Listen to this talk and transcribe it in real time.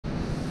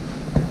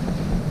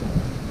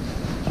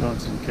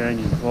Johnson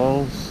Canyon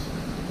Falls.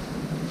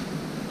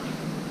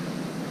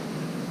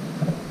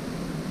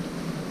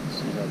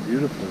 See how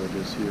beautiful it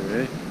is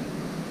here, eh?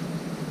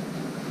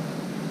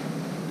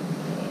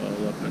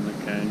 All up in the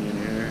canyon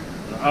here.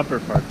 The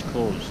upper part's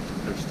closed.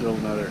 There's still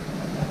another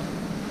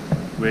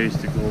ways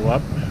to go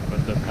up,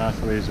 but the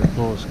pathways are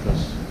closed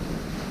because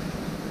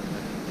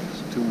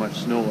there's too much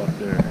snow up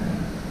there.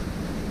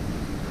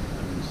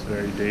 And it's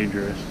very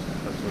dangerous.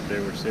 That's what they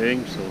were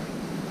saying, so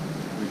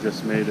we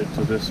just made it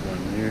to this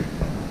one here.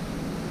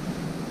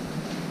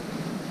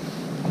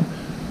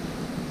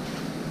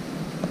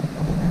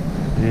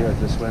 Yeah, I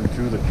just went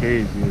through the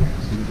cave here.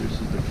 See, this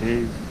is the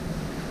cave.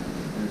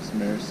 There's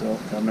Marisol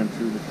coming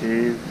through the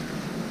cave.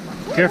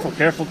 Careful,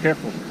 careful,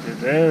 careful.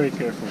 Very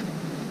careful.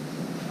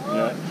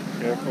 Yeah,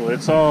 careful.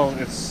 It's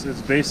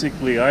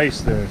basically ice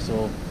there,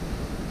 so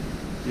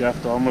you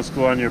have to almost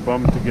go on your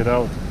bum to get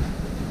out.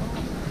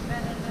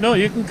 No,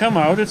 you can come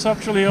out. It's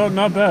actually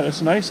not bad.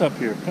 It's nice up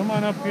here. Come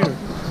on up here.